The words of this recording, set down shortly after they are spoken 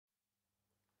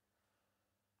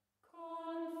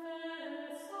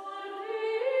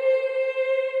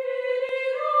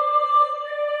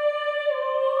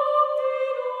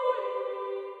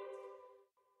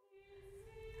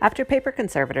After paper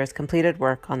conservators completed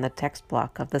work on the text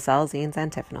block of the Salzinnes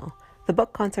Antiphonal, the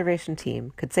book conservation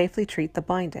team could safely treat the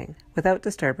binding without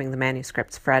disturbing the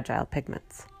manuscript's fragile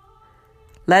pigments.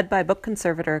 Led by book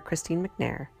conservator Christine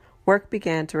McNair, work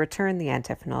began to return the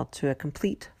Antiphonal to a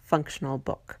complete, functional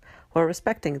book, while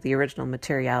respecting the original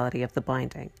materiality of the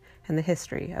binding and the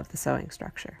history of the sewing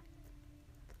structure.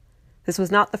 This was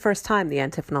not the first time the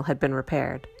Antiphonal had been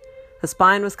repaired. The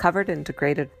spine was covered in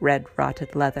degraded red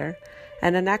rotted leather,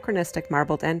 and anachronistic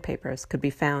marbled end papers could be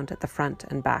found at the front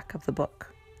and back of the book.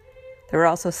 There were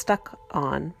also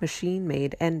stuck-on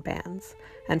machine-made end bands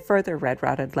and further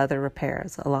red-rotted leather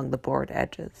repairs along the board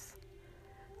edges.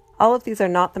 All of these are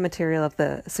not the material of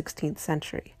the 16th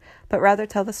century, but rather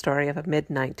tell the story of a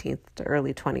mid-19th to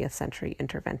early 20th century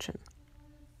intervention.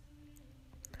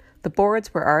 The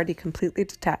boards were already completely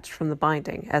detached from the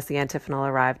binding as the Antiphonal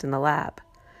arrived in the lab.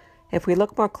 If we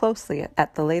look more closely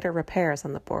at the later repairs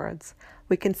on the boards,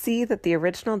 we can see that the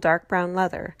original dark brown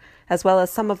leather, as well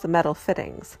as some of the metal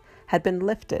fittings, had been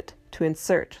lifted to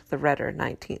insert the redder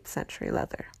 19th century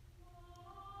leather.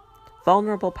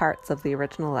 Vulnerable parts of the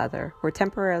original leather were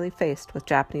temporarily faced with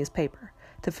Japanese paper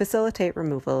to facilitate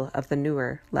removal of the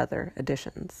newer leather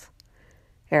additions.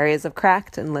 Areas of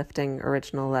cracked and lifting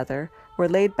original leather were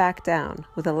laid back down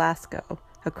with Elasco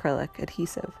acrylic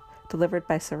adhesive delivered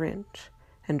by syringe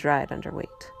and dried under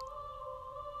weight.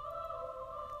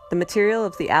 The material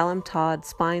of the alum-tawed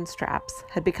spine straps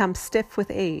had become stiff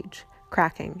with age,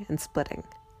 cracking and splitting.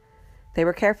 They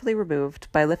were carefully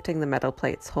removed by lifting the metal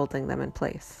plates holding them in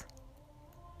place.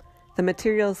 The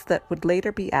materials that would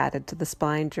later be added to the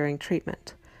spine during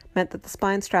treatment meant that the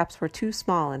spine straps were too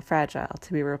small and fragile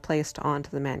to be replaced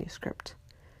onto the manuscript.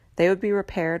 They would be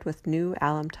repaired with new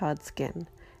alum-tawed skin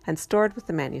and stored with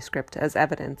the manuscript as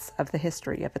evidence of the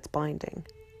history of its binding.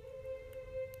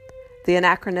 The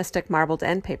anachronistic marbled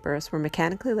end papers were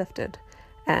mechanically lifted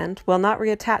and, while not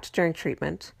reattached during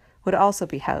treatment, would also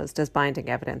be housed as binding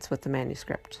evidence with the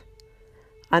manuscript.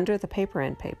 Under the paper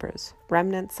end papers,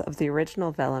 remnants of the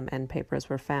original vellum end papers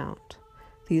were found.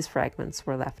 These fragments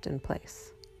were left in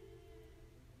place.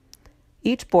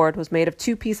 Each board was made of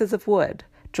 2 pieces of wood,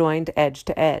 joined edge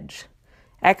to edge.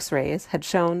 X-rays had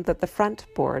shown that the front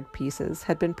board pieces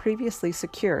had been previously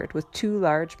secured with 2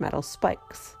 large metal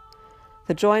spikes.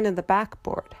 The join in the back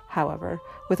board, however,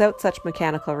 without such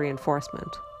mechanical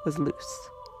reinforcement, was loose.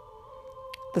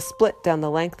 The split down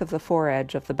the length of the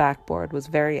foredge of the backboard was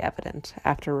very evident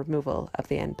after removal of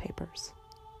the end papers.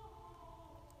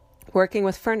 Working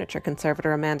with furniture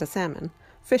conservator Amanda Salmon,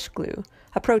 fish glue,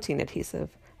 a protein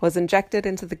adhesive, was injected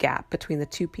into the gap between the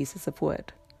 2 pieces of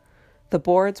wood. The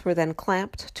boards were then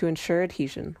clamped to ensure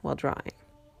adhesion while drying.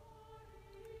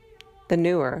 The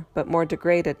newer, but more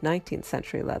degraded 19th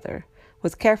century leather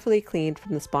was carefully cleaned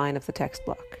from the spine of the text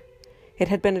block. It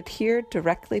had been adhered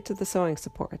directly to the sewing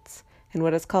supports in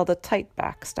what is called a tight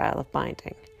back style of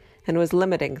binding, and was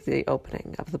limiting the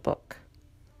opening of the book.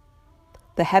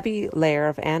 The heavy layer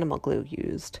of animal glue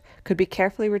used could be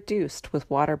carefully reduced with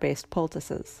water-based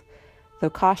poultices, though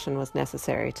caution was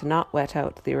necessary to not wet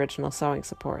out the original sewing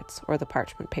supports or the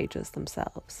parchment pages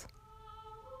themselves.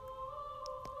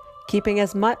 Keeping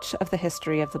as much of the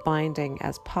history of the binding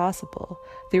as possible,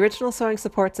 the original sewing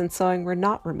supports and sewing were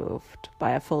not removed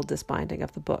by a full disbinding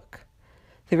of the book.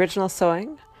 The original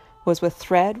sewing was with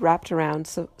thread wrapped around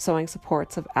sewing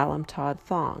supports of alum-tawed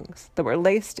thongs that were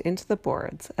laced into the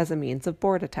boards as a means of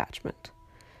board attachment.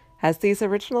 As these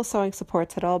original sewing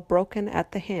supports had all broken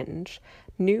at the hinge,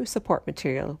 new support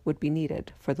material would be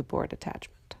needed for the board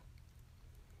attachment.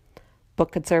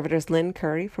 Book conservators Lynn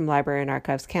Curry from Library and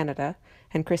Archives Canada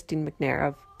and Christine McNair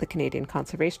of the Canadian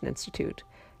Conservation Institute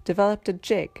developed a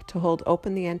jig to hold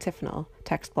open the Antiphonal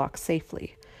text block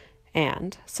safely,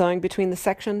 and, sewing between the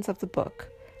sections of the book,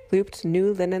 looped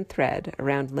new linen thread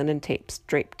around linen tapes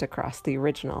draped across the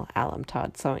original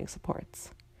alum-tawed sewing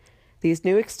supports. These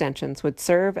new extensions would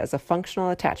serve as a functional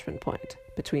attachment point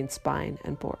between spine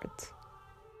and boards.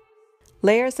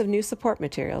 Layers of new support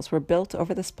materials were built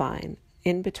over the spine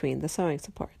in between the sewing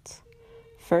supports.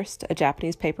 First, a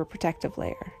Japanese paper protective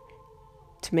layer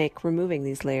to make removing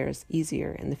these layers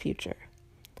easier in the future.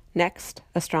 Next,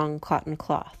 a strong cotton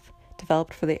cloth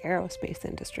developed for the aerospace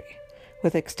industry,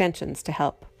 with extensions to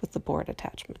help with the board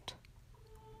attachment.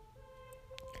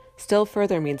 Still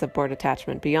further means of board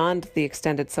attachment beyond the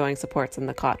extended sewing supports and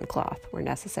the cotton cloth were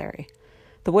necessary.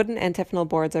 The wooden Antiphonal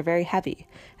boards are very heavy,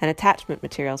 and attachment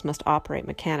materials must operate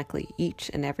mechanically each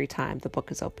and every time the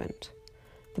book is opened.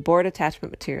 The board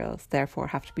attachment materials therefore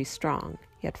have to be strong,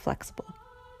 yet flexible.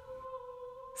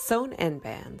 Sewn end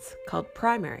bands, called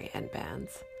primary end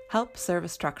bands, help serve a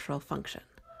structural function.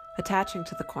 attaching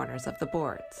to the corners of the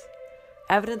boards.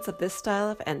 Evidence of this style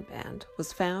of endband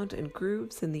was found in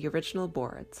grooves in the original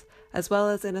boards, as well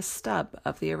as in a stub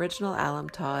of the original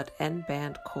alum-tawed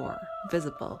endband core,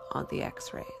 visible on the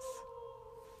X-rays.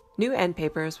 New end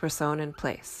papers were sewn in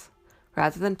place.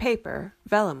 Rather than paper,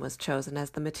 vellum was chosen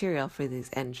as the material for these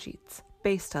end sheets,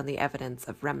 based on the evidence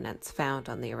of remnants found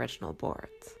on the original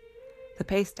boards. The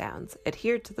paste downs,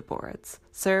 adhered to the boards,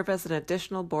 serve as an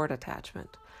additional board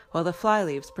attachment, while the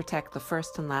flyleaves protect the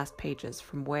first and last pages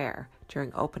from wear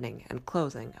during opening and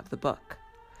closing of the book.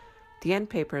 The end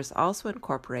papers also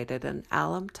incorporated an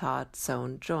alum-tawed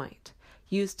sewn joint,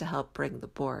 used to help bring the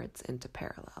boards into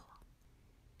parallel.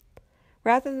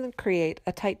 Rather than create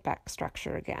a tight-back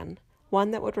structure again,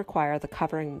 one that would require the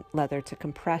covering leather to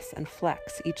compress and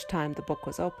flex each time the book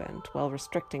was opened while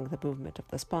restricting the movement of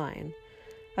the spine,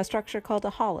 a structure called a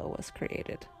hollow was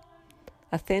created.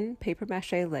 A thin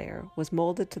papier-mâché layer was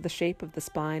molded to the shape of the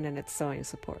spine and its sewing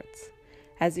supports.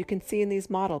 As you can see in these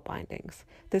model bindings,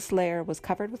 this layer was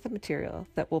covered with a material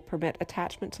that will permit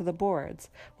attachment to the boards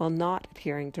while not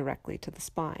adhering directly to the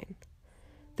spine.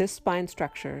 This spine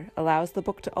structure allows the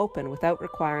book to open without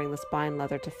requiring the spine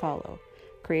leather to follow,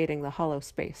 creating the hollow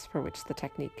space for which the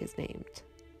technique is named.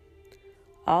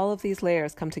 All of these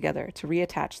layers come together to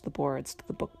reattach the boards to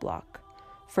the book block,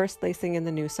 first lacing in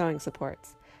the new sewing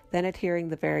supports, then adhering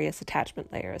the various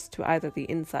attachment layers to either the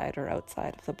inside or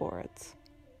outside of the boards.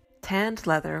 Tanned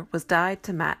leather was dyed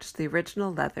to match the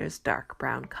original leather's dark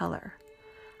brown color.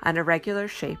 An irregular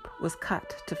shape was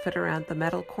cut to fit around the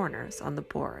metal corners on the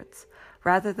boards,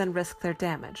 rather than risk their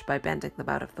damage by bending them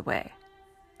out of the way.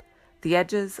 The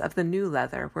edges of the new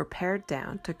leather were pared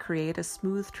down to create a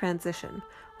smooth transition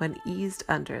when eased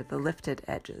under the lifted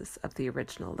edges of the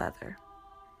original leather.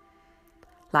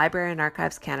 Library and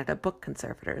Archives Canada book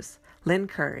conservators, Lynn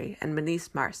Curry and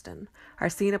Manice Marston, are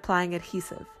seen applying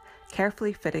adhesive,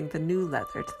 carefully fitting the new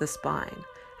leather to the spine,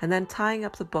 and then tying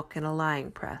up the book in a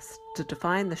lying press to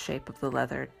define the shape of the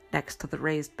leather next to the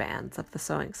raised bands of the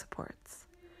sewing supports.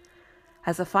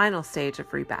 As a final stage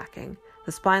of rebacking,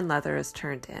 the spine leather is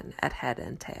turned in at head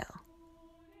and tail.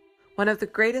 One of the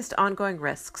greatest ongoing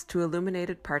risks to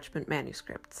illuminated parchment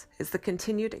manuscripts is the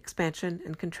continued expansion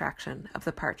and contraction of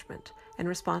the parchment in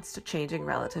response to changing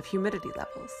relative humidity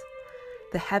levels.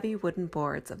 The heavy wooden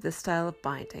boards of this style of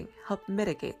binding help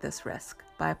mitigate this risk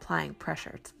by applying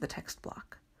pressure to the text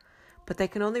block, but they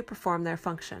can only perform their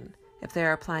function if they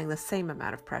are applying the same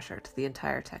amount of pressure to the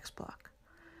entire text block.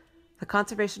 The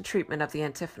conservation treatment of the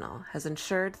Antiphonal has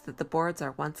ensured that the boards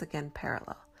are once again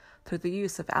parallel through the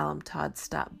use of alum-tawed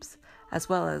stubs, as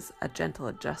well as a gentle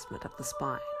adjustment of the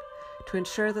spine, to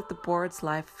ensure that the boards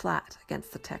lie flat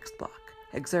against the text block,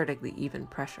 exerting the even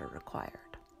pressure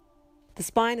required. The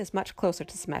spine is much closer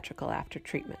to symmetrical after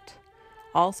treatment.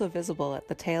 Also visible at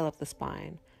the tail of the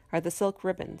spine are the silk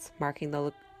ribbons marking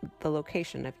the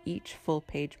location of each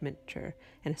full-page miniature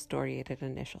and historiated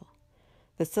initial.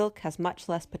 The silk has much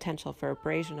less potential for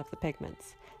abrasion of the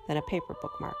pigments than a paper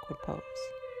bookmark would pose.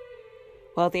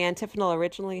 While the Antiphonal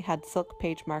originally had silk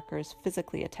page markers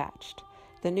physically attached,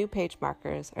 the new page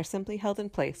markers are simply held in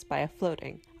place by a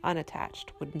floating,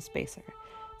 unattached wooden spacer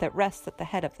that rests at the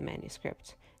head of the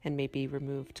manuscript and may be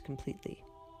removed completely.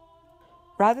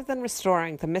 Rather than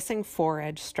restoring the missing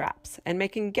foredge straps and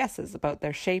making guesses about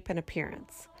their shape and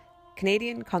appearance,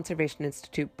 Canadian Conservation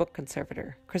Institute book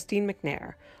conservator Christine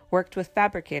McNair worked with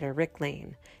fabricator Rick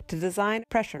Lane to design a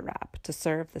pressure wrap to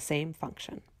serve the same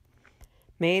function.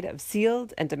 Made of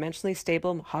sealed and dimensionally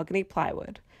stable mahogany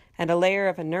plywood and a layer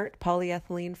of inert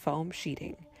polyethylene foam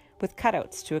sheeting, with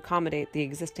cutouts to accommodate the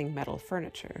existing metal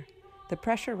furniture, the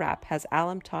pressure wrap has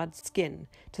alum-tawed skin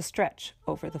to stretch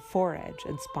over the foredge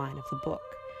and spine of the book,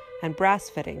 and brass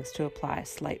fittings to apply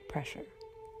slight pressure.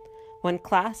 When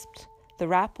clasped, the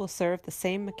wrap will serve the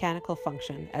same mechanical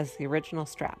function as the original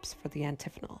straps for the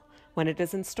Antiphonal when it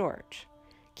is in storage,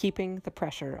 keeping the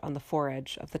pressure on the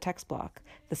foredge of the text block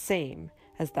the same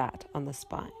as that on the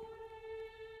spine.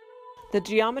 The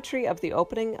geometry of the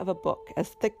opening of a book as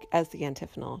thick as the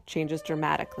Antiphonal changes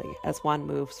dramatically as one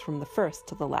moves from the first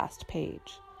to the last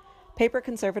page. Paper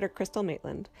conservator Crystal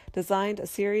Maitland designed a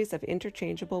series of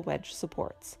interchangeable wedge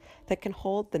supports that can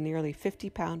hold the nearly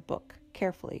 50-pound book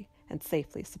carefully and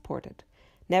safely supported,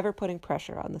 never putting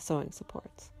pressure on the sewing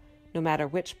supports, no matter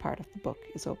which part of the book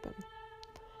is open.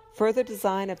 Further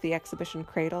design of the exhibition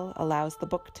cradle allows the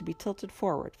book to be tilted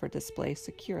forward for display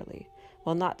securely,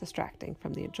 while not distracting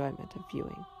from the enjoyment of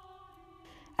viewing.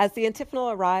 As the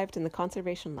Antiphonal arrived in the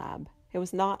conservation lab, it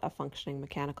was not a functioning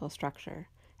mechanical structure,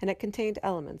 and it contained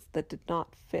elements that did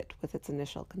not fit with its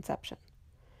initial conception.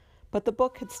 But the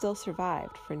book had still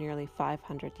survived for nearly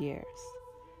 500 years.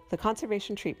 The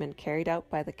conservation treatment carried out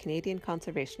by the Canadian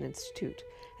Conservation Institute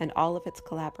and all of its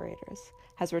collaborators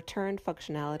has returned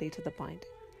functionality to the binding,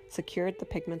 secured the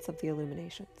pigments of the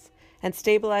illuminations, and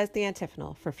stabilized the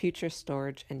antiphonal for future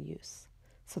storage and use,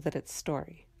 so that its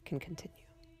story can continue.